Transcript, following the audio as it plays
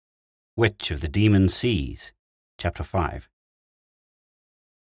Witch of the Demon Seas, Chapter 5.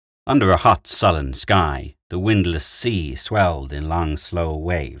 Under a hot, sullen sky, the windless sea swelled in long, slow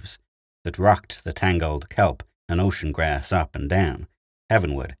waves that rocked the tangled kelp and ocean grass up and down,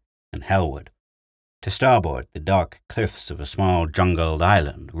 heavenward and hellward. To starboard, the dark cliffs of a small jungled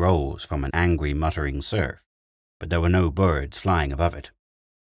island rose from an angry, muttering surf, but there were no birds flying above it.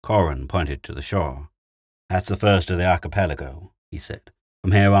 Corin pointed to the shore. "That's the first of the archipelago," he said.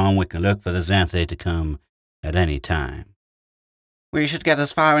 "From here on we can look for the Xanthe to come at any time." "We should get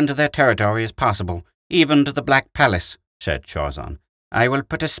as far into their territory as possible, even to the Black Palace," said Chorzon. "I will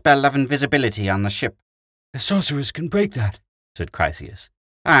put a spell of invisibility on the ship." "The sorcerers can break that," said Chryseis.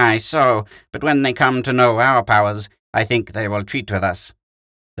 "Aye, so, but when they come to know our powers, I think they will treat with us."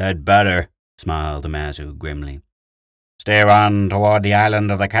 "They'd better," smiled Amazu grimly. "Steer on toward the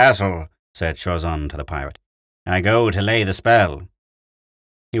island of the castle," said Chorzon to the pirate. "I go to lay the spell."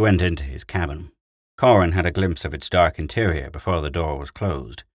 He went into his cabin. Corin had a glimpse of its dark interior before the door was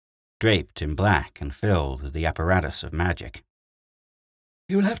closed, draped in black and filled with the apparatus of magic.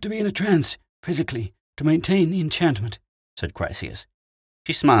 "You will have to be in a trance, physically, to maintain the enchantment," said Chryseis.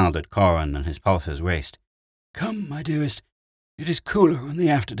 She smiled at Corin and his pulses raced. "Come, my dearest. It is cooler on the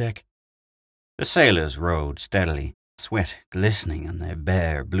afterdeck." The sailors rowed steadily, sweat glistening on their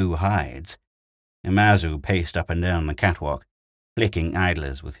bare blue hides. Amazu paced up and down the catwalk, flicking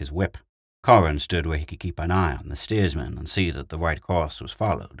idlers with his whip. Corin stood where he could keep an eye on the steersman and see that the right course was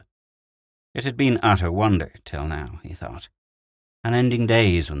followed. It had been utter wonder till now, he thought. Unending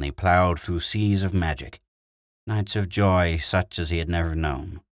days when they ploughed through seas of magic, nights of joy such as he had never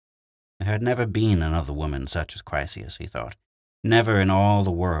known. There had never been another woman such as Chryseis, he thought, never in all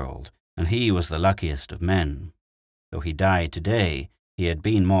the world, and he was the luckiest of men. Though he died today, he had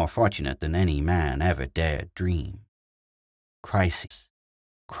been more fortunate than any man ever dared dream. Chryseis,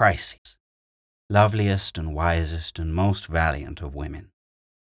 Chryseis, loveliest and wisest and most valiant of women.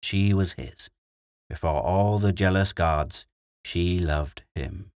 She was his. Before all the jealous gods, she loved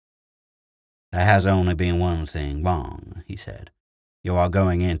him. "There has only been one thing wrong," he said. "You are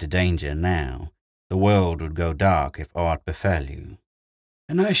going into danger now. The world would go dark if aught befell you."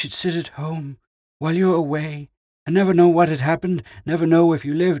 "And I should sit at home while you are away, and never know what had happened, never know if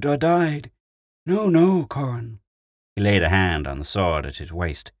you lived or died. No, no, Corin." He laid a hand on the sword at his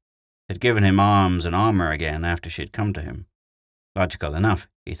waist. It had given him arms and armor again after she had come to him. Logical enough,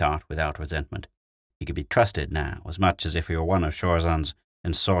 he thought, without resentment. He could be trusted now, as much as if he were one of Chorzon's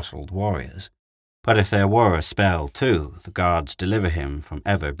ensorcelled warriors. But if there were a spell, too, the gods deliver him from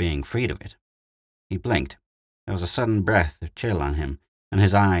ever being freed of it. He blinked. There was a sudden breath of chill on him, and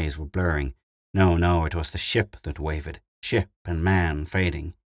his eyes were blurring. No, it was the ship that wavered, ship and man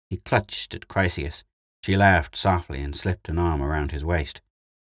fading. He clutched at Chryseis. She laughed softly and slipped an arm around his waist.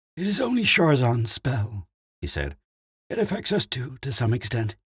 "It is only Chorzon's spell," he said. "It affects us too, to some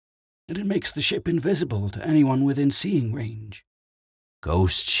extent, and it makes the ship invisible to anyone within seeing range."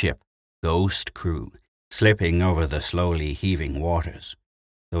 Ghost ship, ghost crew, slipping over the slowly heaving waters.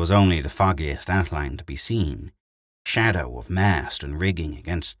 There was only the foggiest outline to be seen, shadow of mast and rigging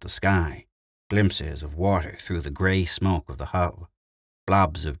against the sky, glimpses of water through the grey smoke of the hull,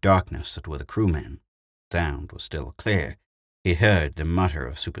 blobs of darkness that were the crewmen. Sound was still clear. He heard the mutter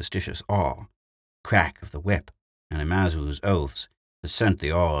of superstitious awe, crack of the whip, and Amazu's oaths that sent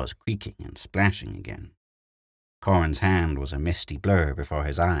the oars creaking and splashing again. Corin's hand was a misty blur before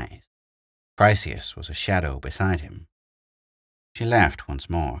his eyes. Chryseis was a shadow beside him. She laughed once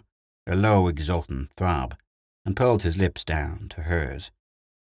more, a low, exultant throb, and pulled his lips down to hers.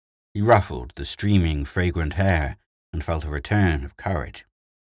 He ruffled the streaming, fragrant hair and felt a return of courage.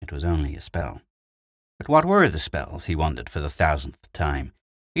 It was only a spell. But what were the spells, he wondered for the 1000th time.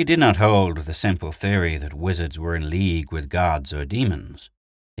 He did not hold with the simple theory that wizards were in league with gods or demons.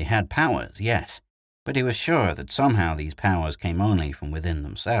 They had powers, yes, but he was sure that somehow these powers came only from within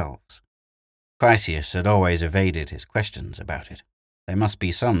themselves. Chryseis had always evaded his questions about it. There must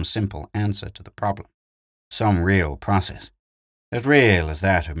be some simple answer to the problem, some real process, as real as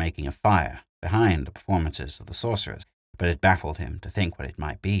that of making a fire, behind the performances of the sorcerers, but it baffled him to think what it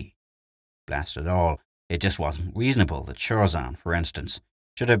might be. Blast it all, it just wasn't reasonable that Chorzon, for instance,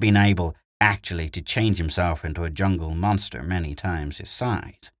 should have been able actually to change himself into a jungle monster many times his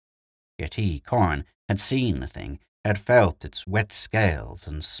size. Yet he, Corin, had seen the thing, had felt its wet scales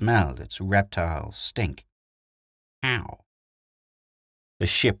and smelled its reptile stink. How? The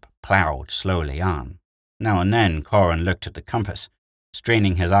ship ploughed slowly on. Now and then Corin looked at the compass,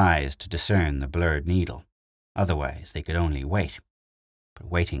 straining his eyes to discern the blurred needle. Otherwise they could only wait. But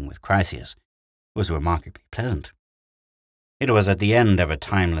waiting with Chryseis was remarkably pleasant. It was at the end of a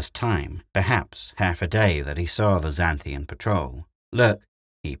timeless time, perhaps half a day, that he saw the Xanthian patrol. "Look,"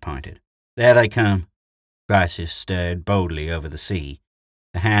 he pointed. "There they come." Chryseis stared boldly over the sea.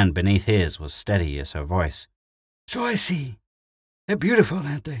 The hand beneath his was steady as her voice. "So I see. They're beautiful,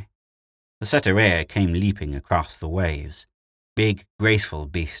 aren't they?" The Cetarea came leaping across the waves. Big, graceful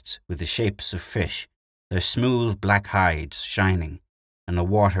beasts with the shapes of fish, their smooth black hides shining, and the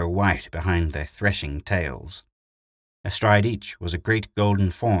water white behind their threshing tails. Astride each was a great golden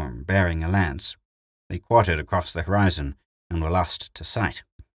form bearing a lance. They quartered across the horizon and were lost to sight.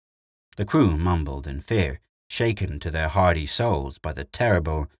 The crew mumbled in fear, shaken to their hardy souls by the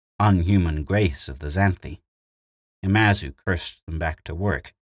terrible, unhuman grace of the Xanthi. Imazu cursed them back to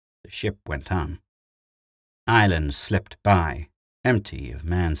work. The ship went on. Islands slipped by, empty of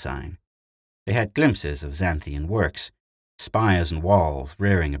man-sign. They had glimpses of Xanthian works, spires and walls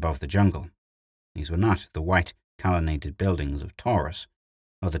rearing above the jungle. These were not the white, colonnaded buildings of Taurus,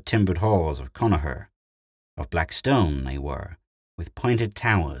 or the timbered halls of Connachar. Of black stone they were, with pointed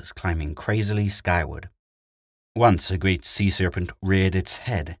towers climbing crazily skyward. Once a great sea serpent reared its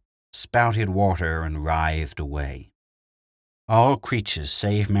head, spouted water, and writhed away. All creatures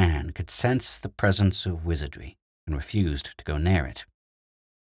save man could sense the presence of wizardry and refused to go near it.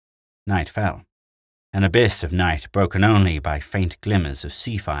 Night fell, an abyss of night broken only by faint glimmers of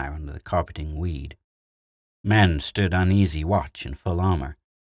sea fire under the carpeting weed. Men stood uneasy watch in full armor,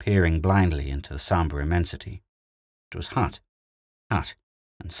 peering blindly into the somber immensity. It was hot, and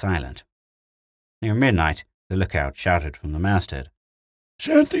silent. Near midnight, the lookout shouted from the masthead,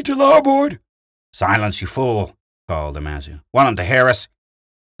 "Xanthi to larboard!" "Silence, you fool!" called Imazu. "Want 'em to hear us?"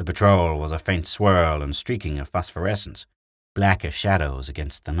 The patrol was a faint swirl and streaking of phosphorescence, black as shadows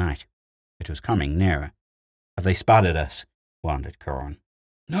against the night. It was coming nearer. "Have they spotted us?" wondered Corin.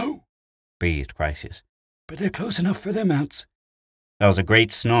 "No," breathed Chryseis. "but they're close enough for their mounts." There was a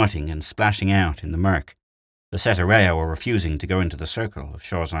great snorting and splashing out in the murk. The Cetarea were refusing to go into the circle of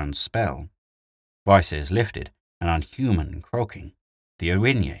Shorzan's spell. Voices lifted, an unhuman croaking. The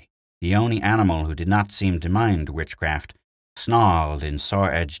Erinyes, the only animal who did not seem to mind witchcraft, snarled in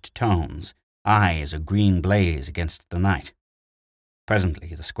sore-edged tones, eyes a green blaze against the night.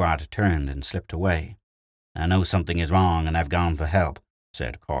 Presently the squad turned and slipped away. "I know something is wrong, and I've gone for help,"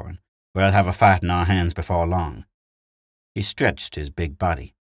 said Corin. "We'll have a fight in our hands before long." He stretched his big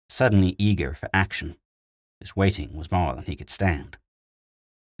body, suddenly eager for action. This waiting was more than he could stand.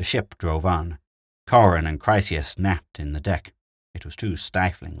 The ship drove on. Corin and Chryseis napped in the deck. It was too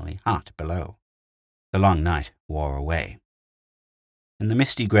stiflingly hot below. The long night wore away. In the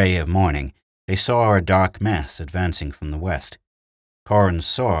misty grey of morning, they saw a dark mass advancing from the west. Corin's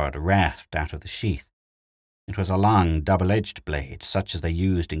sword rasped out of the sheath. It was a long, double-edged blade, such as they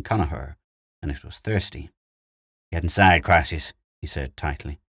used in Connachar, and it was thirsty. "Get inside, Chryseis," he said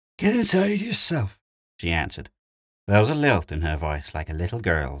tightly. "Get inside yourself," she answered. There was a lilt in her voice like a little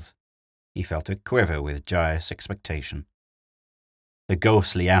girl's. He felt her quiver with joyous expectation. The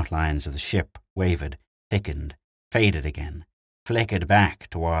ghostly outlines of the ship wavered, thickened, faded again, flickered back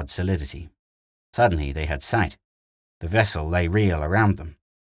toward solidity. Suddenly they had sight. The vessel lay real around them.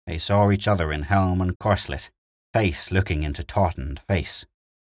 They saw each other in helm and corselet, face looking into tautened face.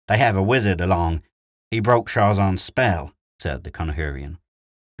 "They have a wizard along. He broke Shorzan's spell," said the Connacharian.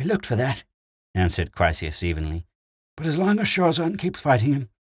 "We looked for that," answered Chryseis evenly. "but as long as Shorzan keeps fighting him,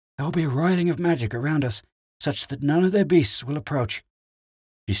 there will be a roiling of magic around us, such that none of their beasts will approach."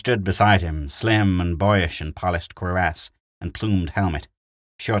 She stood beside him, slim and boyish in polished cuirass and plumed helmet,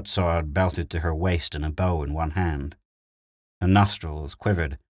 short sword belted to her waist and a bow in one hand. Her nostrils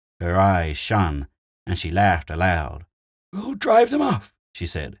quivered, her eyes shone, and she laughed aloud. "We'll drive them off," she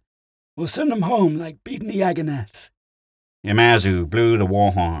said. "We'll send them home like beaten Iagonets." Imazu blew the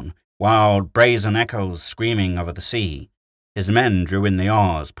war horn, wild brazen echoes screaming over the sea. His men drew in the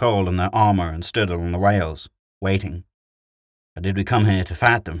oars, pulled on their armor, and stood on the rails, waiting. "Or did we come here to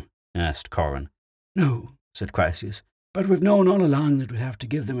fight them?" asked Corin. "No," said Chryseis, "but we've known all along that we'd have to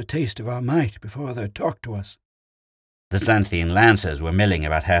give them a taste of our might before they'd talk to us." The Xanthian lancers were milling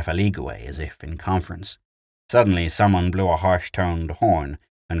about half a league away, as if in conference. Suddenly someone blew a harsh-toned horn,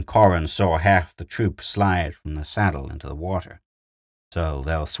 and Corin saw half the troop slide from the saddle into the water. "So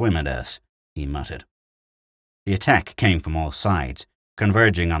they'll swim at us," he muttered. The attack came from all sides,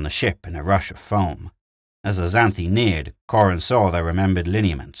 converging on the ship in a rush of foam. As the Xanthi neared, Corin saw their remembered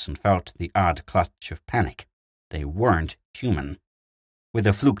lineaments and felt the odd clutch of panic. They weren't human. With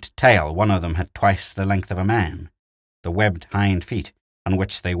a fluked tail, one of them had twice the length of a man. The webbed hind feet, on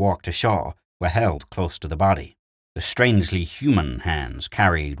which they walked ashore, were held close to the body. The strangely human hands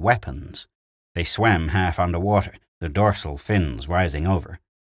carried weapons. They swam half underwater, the dorsal fins rising over.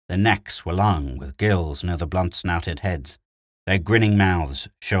 Their necks were long, with gills near the blunt-snouted heads. Their grinning mouths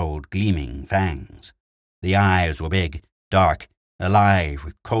showed gleaming fangs. The eyes were big, dark, alive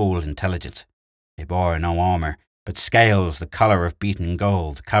with cold intelligence. They bore no armor, but scales the color of beaten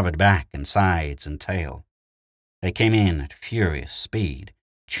gold covered back and sides and tail. They came in at furious speed,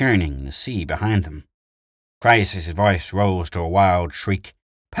 churning the sea behind them. Chryseis' voice rose to a wild shriek.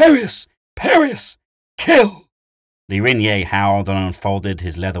 Parius! Parius! Kill! The Erinyes howled and unfolded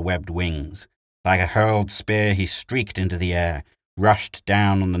his leather-webbed wings. Like a hurled spear he streaked into the air, rushed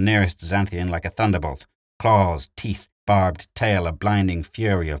down on the nearest Xanthian like a thunderbolt, claws, teeth, barbed tail, a blinding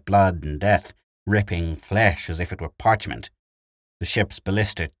fury of blood and death, ripping flesh as if it were parchment. The ship's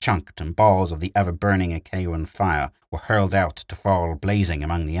ballista chunked, and balls of the ever-burning Achaean fire were hurled out to fall blazing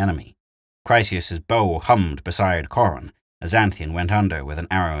among the enemy. Chryseis' bow hummed beside Coron. A Xanthian went under with an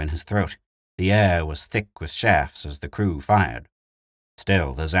arrow in his throat. The air was thick with shafts as the crew fired.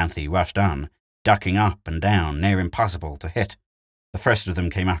 Still the Xanthi rushed on, ducking up and down, near impossible to hit. The first of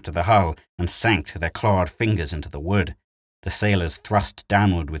them came up to the hull and sank their clawed fingers into the wood. The sailors thrust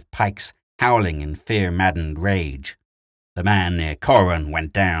downward with pikes, howling in fear-maddened rage. The man near Coron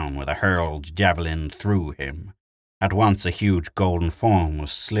went down with a hurled javelin through him. At once a huge golden form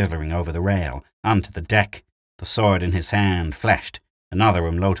was slithering over the rail, onto the deck. The sword in his hand flashed. Another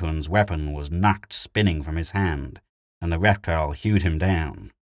Umlotuan's weapon was knocked spinning from his hand, and the reptile hewed him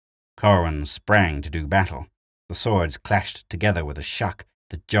down. Coron sprang to do battle. The swords clashed together with a shock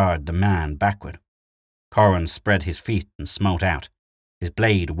that jarred the man backward. Coron spread his feet and smote out. His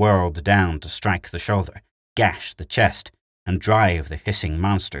blade whirled down to strike the shoulder, gash the chest, and drive the hissing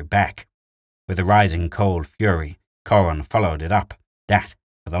monster back. With a rising cold fury, Coron followed it up. That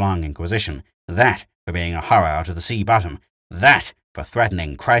for the Long Inquisition, that for being a horror out of the sea bottom, that for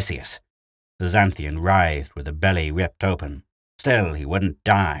threatening Chryseis. The Xanthian writhed with the belly ripped open. Still he wouldn't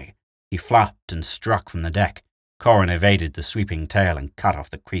die. He flopped and struck from the deck. Coron evaded the sweeping tail and cut off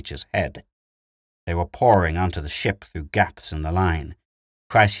the creature's head. They were pouring onto the ship through gaps in the line.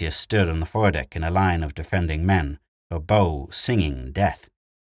 Chryseis stood on the foredeck in a line of defending men, her bow singing death.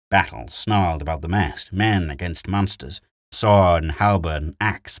 Battle snarled about the mast, men against monsters, sword and halberd and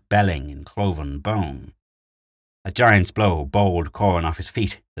axe belling in cloven bone. A giant's blow bowled Coron off his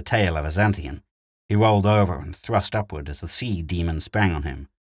feet, the tail of a Xanthian. He rolled over and thrust upward as the sea demon sprang on him.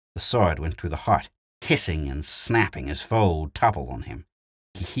 The sword went through the heart, hissing and snapping as foe toppled on him.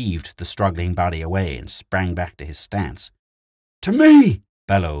 He heaved the struggling body away and sprang back to his stance. To me!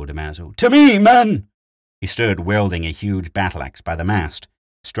 Bellowed Imazu. To me, men! He stood wielding a huge battle-axe by the mast,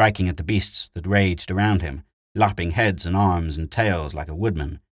 striking at the beasts that raged around him, lopping heads and arms and tails like a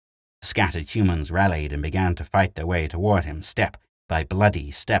woodman. The scattered humans rallied and began to fight their way toward him, step by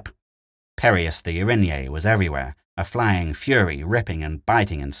bloody step. Parius the Erinyes was everywhere, a flying fury, ripping and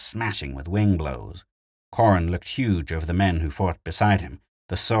biting and smashing with wing blows. Coron looked huge over the men who fought beside him,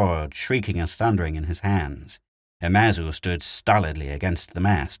 the sword shrieking and thundering in his hands. Imazu stood stolidly against the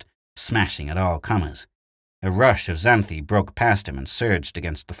mast, smashing at all comers. A rush of Xanthi broke past him and surged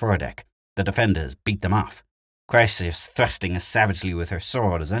against the foredeck. The defenders beat them off. Chryseis thrusting as savagely with her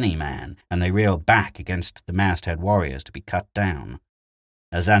sword as any man, and they reeled back against the masthead warriors to be cut down.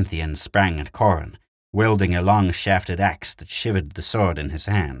 A Xanthian sprang at Coron, wielding a long-shafted axe that shivered the sword in his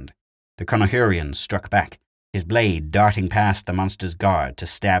hand. The Chronohurian struck back, his blade darting past the monster's guard to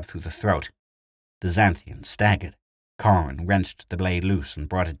stab through the throat. The Xanthian staggered. Coron wrenched the blade loose and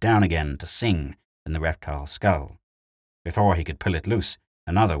brought it down again to sing in the reptile's skull. Before he could pull it loose,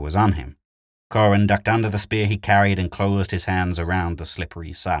 another was on him. Coron ducked under the spear he carried and closed his hands around the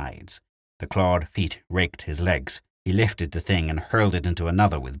slippery sides. The clawed feet raked his legs. He lifted the thing and hurled it into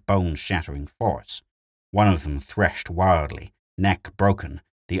another with bone-shattering force. One of them threshed wildly, neck broken.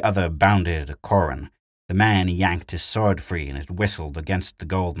 The other bounded at Coron. The man yanked his sword free and it whistled against the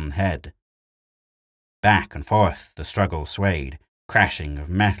golden head. Back and forth the struggle swayed, crashing of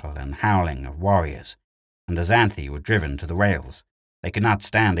metal and howling of warriors, and the Xanthi were driven to the rails. They could not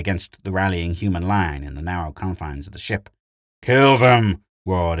stand against the rallying human line in the narrow confines of the ship. "Kill them!"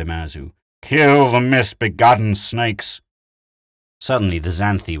 roared Imazu. "Kill the misbegotten snakes!" Suddenly the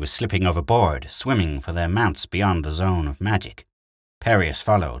Xanthi were slipping overboard, swimming for their mounts beyond the zone of magic. Parius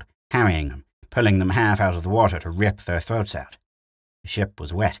followed, harrying them, pulling them half out of the water to rip their throats out. The ship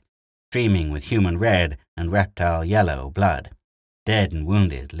was wet, streaming with human red and reptile yellow blood. Dead and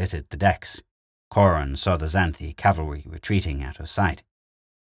wounded littered the decks. Coron saw the Xanthi cavalry retreating out of sight.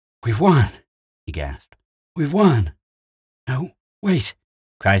 "We've won," he gasped. "We've won. No, wait."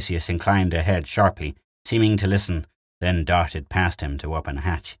 Chryseis inclined her head sharply, seeming to listen, then darted past him to open a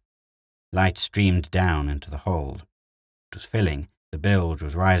hatch. Light streamed down into the hold. was filling, the bilge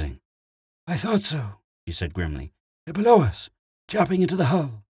was rising. I thought so, She said grimly. They're below us, chopping into the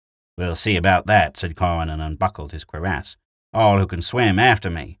hull. We'll see about that, said Corin, and unbuckled his cuirass. All who can swim after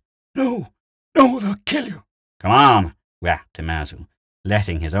me. No, they'll kill you. Come on, rapped Imazu,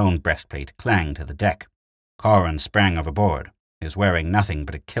 letting his own breastplate clang to the deck. Corin sprang overboard. He was wearing nothing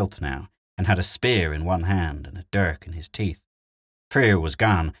but a kilt now, and had a spear in one hand and a dirk in his teeth. Fear was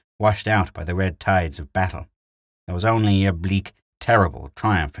gone, washed out by the red tides of battle. There was only a bleak, terrible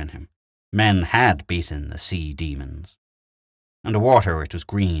triumph in him. Men had beaten the sea demons. Under water it was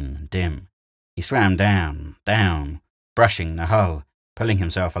green and dim. He swam down, brushing the hull, pulling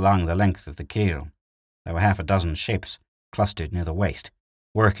himself along the length of the keel. There were half a dozen ships clustered near the waist,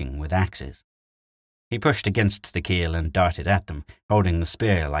 working with axes. He pushed against the keel and darted at them, holding the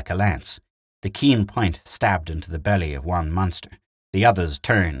spear like a lance. The keen point stabbed into the belly of one monster. The others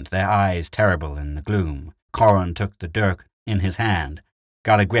turned, their eyes terrible in the gloom. Corin took the dirk in his hand,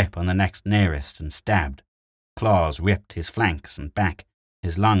 got a grip on the next nearest, and stabbed. Claws ripped his flanks and back.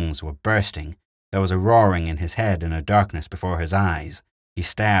 His lungs were bursting. There was a roaring in his head and a darkness before his eyes. He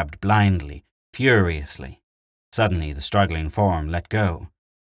stabbed blindly, furiously. Suddenly the struggling form let go.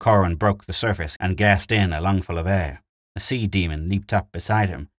 Corin broke the surface and gasped in a lungful of air. A sea demon leaped up beside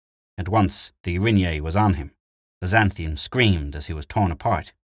him. At once the Erinyes was on him. The Xanthian screamed as he was torn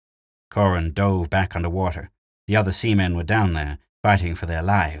apart. Corin dove back under water. The other seamen were down there, fighting for their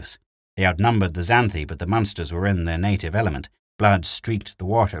lives. They outnumbered the Xanthi, but the monsters were in their native element. Blood streaked the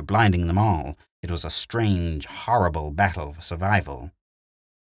water, blinding them all. It was a strange, horrible battle for survival.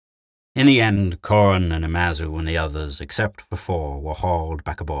 In the end, Corin and Imazu and the others, except for 4, were hauled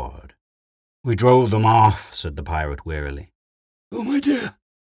back aboard. We drove them off, said the pirate wearily. Oh, my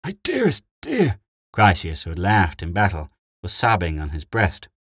dearest dear. Chryseis, who had laughed in battle, was sobbing on his breast.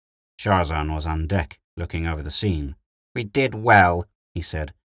 Sharzan was on deck, looking over the scene. We did well, he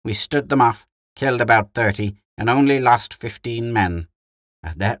said. We stood them off, killed about 30, and only lost 15 men.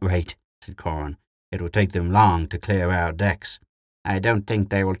 At that rate, said Corin, it will take them long to clear our decks. I don't think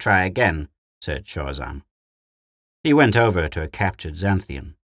they will try again, said Sharzan. He went over to a captured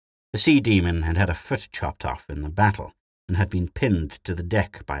Xanthian. The sea demon had had a foot chopped off in the battle, and had been pinned to the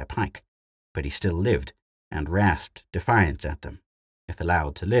deck by a pike. But he still lived, and rasped defiance at them. If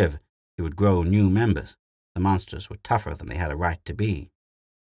allowed to live, he would grow new members. The monsters were tougher than they had a right to be.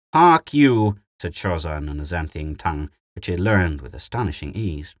 Hark you, said Sharzan in a Xanthian tongue, which he had learned with astonishing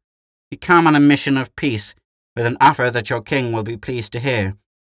ease. We come on a mission of peace, with an offer that your king will be pleased to hear.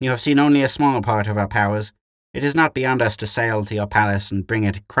 You have seen only a small part of our powers. It is not beyond us to sail to your palace and bring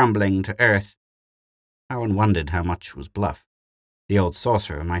it crumbling to earth. Corin wondered how much was bluff. The old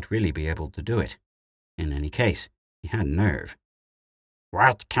sorcerer might really be able to do it. In any case, he had nerve.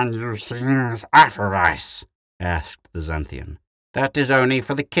 What can you things offer us? Asked the Xanthian. That is only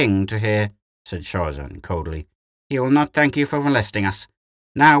for the king to hear, said Sharzan coldly. He will not thank you for molesting us.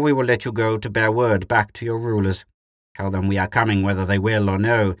 Now we will let you go to bear word back to your rulers. Tell them we are coming whether they will or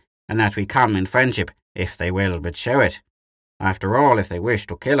no, and that we come in friendship, if they will but show it. After all, if they wish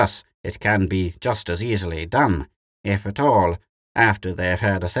to kill us, it can be just as easily done, if at all, after they have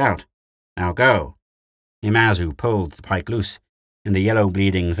heard us out. Now go. Imazu pulled the pike loose, and the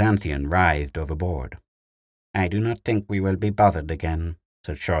yellow-bleeding Xanthian writhed overboard. I do not think we will be bothered again,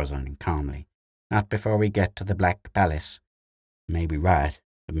 said Sharzan calmly. Not before we get to the Black Palace. May be right,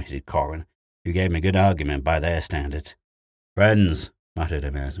 admitted Corin. You gave me a good argument by their standards. Friends, muttered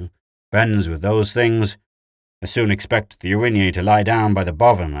Imazu. Friends with those things. I soon expect the Erinyes to lie down by the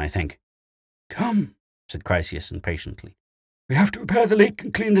Bovan, I think. Come, said Chryseis impatiently. We have to repair the leak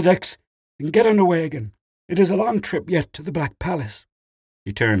and clean the decks, and get under way again. It is a long trip yet to the Black Palace.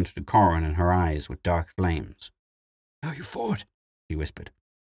 She turned to Corin, and her eyes were dark flames. How you fought, he whispered.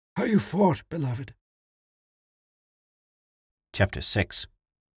 How you fought, beloved. Chapter 6.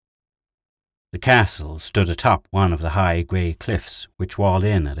 The castle stood atop one of the high grey cliffs which walled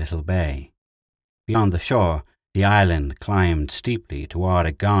in a little bay. Beyond the shore, the island climbed steeply toward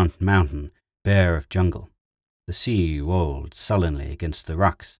a gaunt mountain bare of jungle. The sea rolled sullenly against the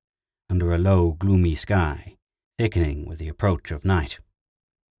rocks under a low, gloomy sky, thickening with the approach of night.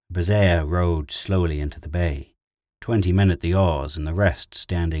 The Besair rowed slowly into the bay, 20 men at the oars and the rest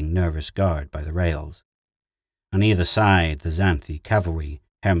standing nervous guard by the rails. On either side the Xanthi cavalry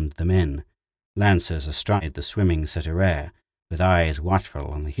hemmed them in, lancers astride the swimming Ceterae, with eyes watchful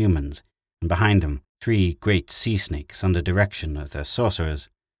on the humans, and behind them 3 great sea snakes under direction of their sorcerers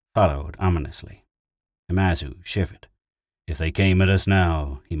followed ominously. Imazu shivered. If they came at us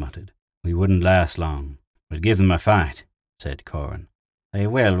now, he muttered, we wouldn't last long. But give them a fight, said Corin. They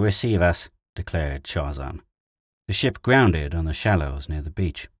will receive us, declared Sharzan. The ship grounded on the shallows near the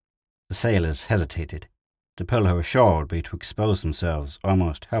beach. The sailors hesitated. To pull her ashore would be to expose themselves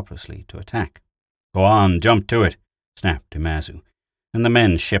almost helplessly to attack. "Go on, jump to it," snapped Imazu, and the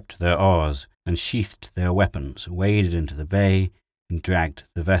men shipped their oars and sheathed their weapons, waded into the bay, and dragged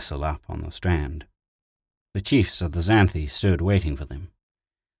the vessel up on the strand. The chiefs of the Xanthi stood waiting for them.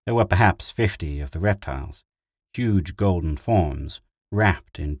 There were perhaps 50 of the reptiles, huge golden forms,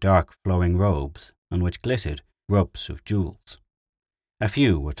 wrapped in dark flowing robes on which glittered ropes of jewels. A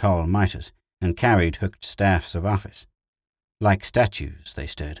few were tall mitres and carried hooked staffs of office. Like statues they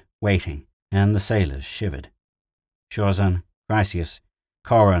stood, waiting, and the sailors shivered. Shorzan, Chryseis,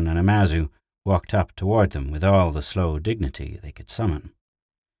 Coran, and Imazu walked up toward them with all the slow dignity they could summon.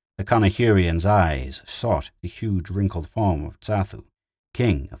 The Conahurian's eyes sought the huge wrinkled form of Xathu,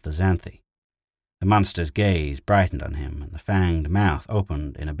 king of the Xanthi. The monster's gaze brightened on him, and the fanged mouth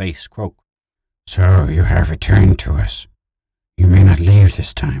opened in a bass croak. "So you have returned to us. You may not leave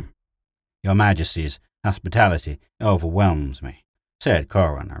this time." "Your Majesty's hospitality overwhelms me," said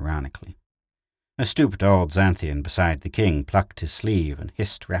Coran ironically. A stooped old Xanthian beside the king plucked his sleeve and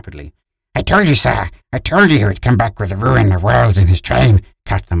hissed rapidly. "I told you, sir. I told you he would come back with a ruin of worlds in his train.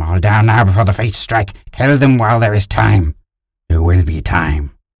 Cut them all down now before the fates strike. Kill them while there is time." "There will be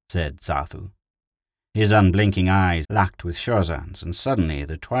time," said Xathu. His unblinking eyes locked with Shorzan's, and suddenly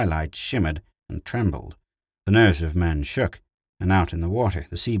the twilight shimmered and trembled. The nerves of men shook, and out in the water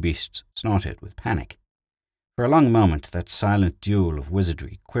the sea beasts snorted with panic. For a long moment that silent duel of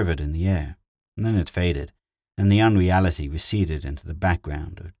wizardry quivered in the air, and then it faded, and the unreality receded into the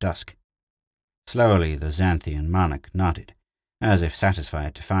background of dusk. Slowly the Xanthian monarch nodded, as if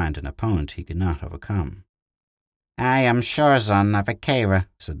satisfied to find an opponent he could not overcome. "I am Shorzan of Akera,"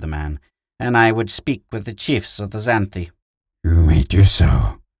 said the man, "and I would speak with the chiefs of the Xanthi." "You may do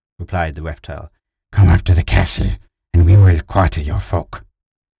so," replied the reptile. "Come up to the castle, and we will quarter your folk."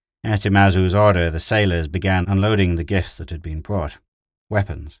 At Imazu's order, the sailors began unloading the gifts that had been brought.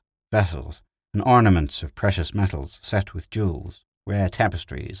 Weapons, vessels, and ornaments of precious metals set with jewels, rare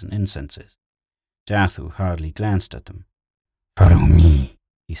tapestries, and incenses. Xathu hardly glanced at them. "Follow me,"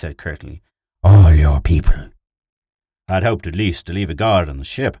 he said curtly. "All your people." "I'd hoped at least to leave a guard on the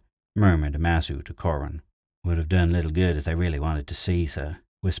ship," murmured Imazu to Coran. "Would have done little good if they really wanted to see, sir,"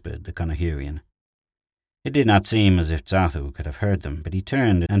 whispered the Conahurian. It did not seem as if Xathu could have heard them, but he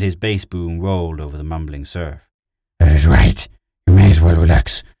turned and his bass boom rolled over the mumbling surf. "That is right. You may as well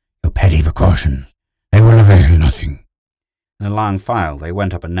relax. Your petty precautions. They will avail nothing." In a long file they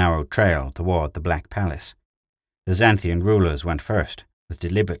went up a narrow trail toward the Black Palace. The Xanthian rulers went first, with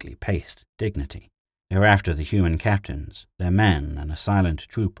deliberately paced dignity. Thereafter the human captains, their men, and a silent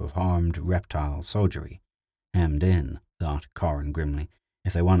troop of armed reptile soldiery. Hemmed in, thought Coran grimly,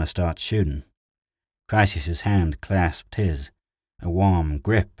 if they want to start shooting. Chryseis' hand clasped his, a warm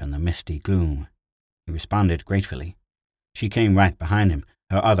grip in the misty gloom. He responded gratefully. She came right behind him,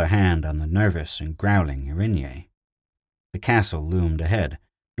 her other hand on the nervous and growling Erinye. The castle loomed ahead,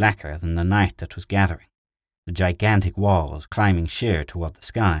 blacker than the night that was gathering, the gigantic walls climbing sheer toward the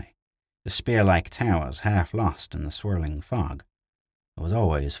sky, the spear-like towers half lost in the swirling fog. There was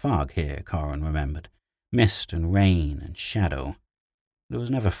always fog here, Coran remembered, mist and rain and shadow. There was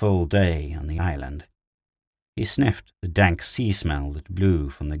never full day on the island. He sniffed the dank sea smell that blew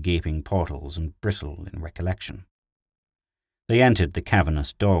from the gaping portals and bristled in recollection. They entered the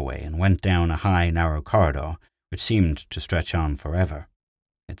cavernous doorway and went down a high, narrow corridor which seemed to stretch on forever.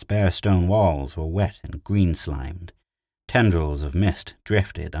 Its bare stone walls were wet and green-slimed. Tendrils of mist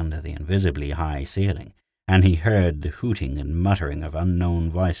drifted under the invisibly high ceiling, and he heard the hooting and muttering of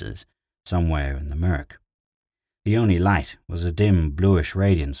unknown voices somewhere in the murk. The only light was a dim bluish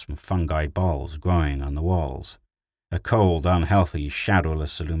radiance from fungi balls growing on the walls, a cold, unhealthy,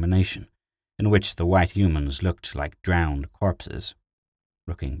 shadowless illumination, in which the white humans looked like drowned corpses.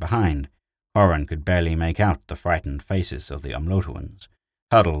 Looking behind, Coran could barely make out the frightened faces of the Umlotuans,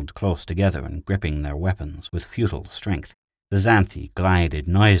 huddled close together and gripping their weapons with futile strength. The Xanthi glided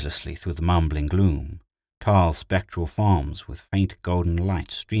noiselessly through the mumbling gloom, tall spectral forms with faint golden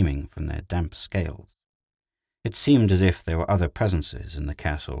light streaming from their damp scales. It seemed as if there were other presences in the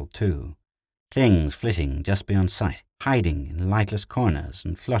castle, too, things flitting just beyond sight, hiding in lightless corners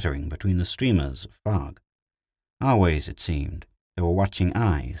and fluttering between the streamers of fog. Always, it seemed, there were watching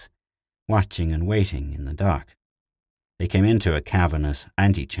eyes, watching and waiting in the dark. They came into a cavernous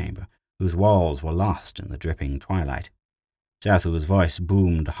antechamber whose walls were lost in the dripping twilight. Xathu's voice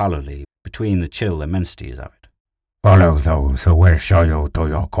boomed hollowly between the chill immensities of it. "Follow those who will show you to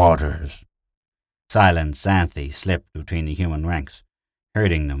your quarters." Silent Xanthi slipped between the human ranks,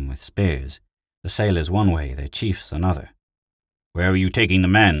 herding them with spears, the sailors one way, their chiefs another. "Where are you taking the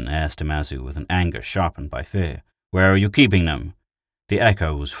men?" asked Imazu, with an anger sharpened by fear. "Where are you keeping them?" The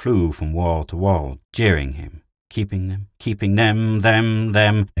echoes flew from wall to wall, jeering him. "Keeping them,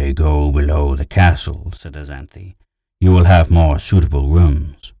 them. They go below the castle," said Azanthe. "You will have more suitable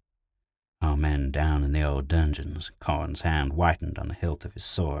rooms." Our men down in the old dungeons. Corin's hand whitened on the hilt of his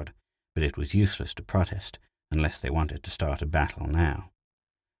sword, but it was useless to protest unless they wanted to start a battle now.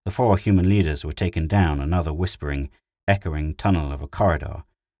 The 4 human leaders were taken down another whispering, echoing tunnel of a corridor,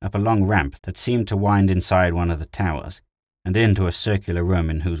 up a long ramp that seemed to wind inside one of the towers, and into a circular room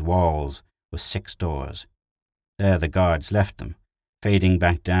in whose walls were 6 doors. There the guards left them, fading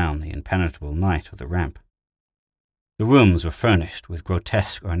back down the impenetrable night of the ramp. The rooms were furnished with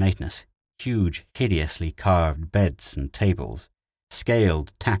grotesque ornateness, huge, hideously carved beds and tables,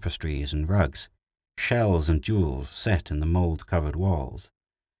 scaled tapestries and rugs, shells and jewels set in the mold-covered walls.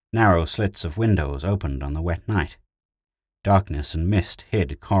 Narrow slits of windows opened on the wet night. Darkness and mist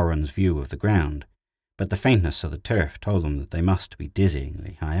hid Corin's view of the ground, but the faintness of the turf told him that they must be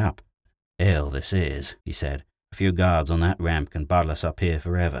dizzyingly high up. "Ill this is," he said. "A few guards on that ramp can bottle us up here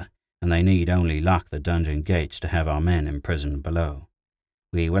forever, and they need only lock the dungeon gates to have our men imprisoned below."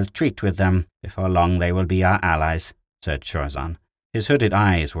 "We will treat with them. Before long they will be our allies," said Sharzan. His hooded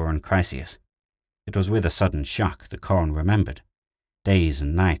eyes were on Chryseis. It was with a sudden shock that Corin remembered. Days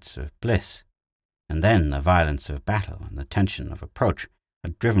and nights of bliss, and then the violence of battle and the tension of approach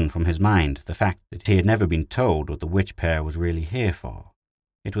had driven from his mind the fact that he had never been told what the witch pair was really here for.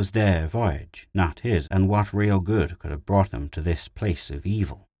 It was their voyage, not his, and what real good could have brought them to this place of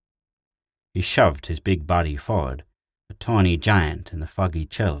evil? He shoved his big body forward, a tawny giant in the foggy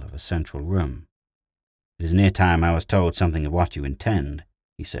chill of a central room. "It is near time I was told something of what you intend,"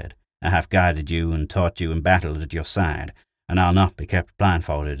 he said. "I have guided you and taught you and battled at your side, and I'll not be kept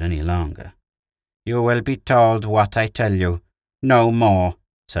blindfolded any longer." "You will be told what I tell you, no more,"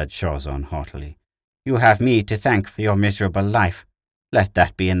 said Sharzan haughtily. "You have me to thank for your miserable life. Let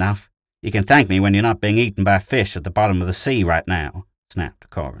that be enough." "You can thank me when you're not being eaten by fish at the bottom of the sea right now," snapped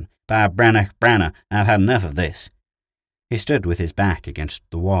Corin. "By Branach, I've had enough of this." He stood with his back against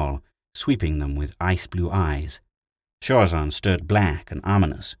the wall, sweeping them with ice-blue eyes. Sharzan stood black and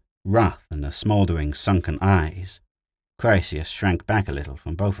ominous, wrath in the smouldering sunken eyes. Chryseis shrank back a little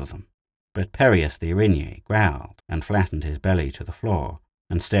from both of them, but Perius the Erinyes growled and flattened his belly to the floor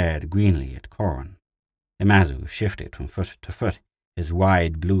and stared greenly at Corin. Imazu shifted from foot to foot, his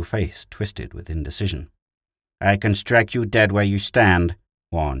wide blue face twisted with indecision. "I can strike you dead where you stand,"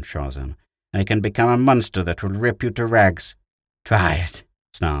 warned Sharzan. "I can become a monster that will rip you to rags." "Try it,"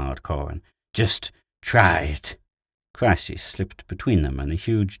 snarled Corin. "Just try it." Chryseis slipped between them, and the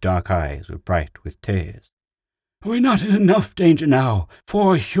huge dark eyes were bright with tears. "Are we not in enough danger now?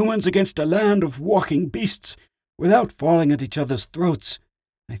 4 humans against a land of walking beasts, without falling at each other's throats.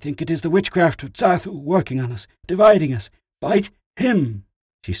 I think it is the witchcraft of Xathu working on us, dividing us. Fight him."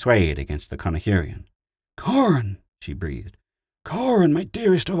 She swayed against the Conahurian. "Corin," she breathed. "Corin, my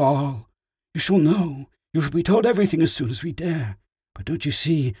dearest of all. You shall know. You shall be told everything as soon as we dare. But don't you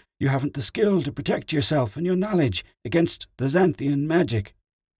see, you haven't the skill to protect yourself and your knowledge against the Xanthian magic."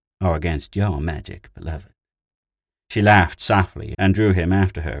 "Or against your magic, beloved." She laughed softly and drew him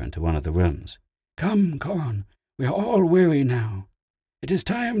after her into one of the rooms. "Come, Corin, we are all weary now. It is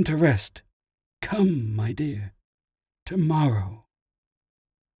time to rest. Come, my dear. Tomorrow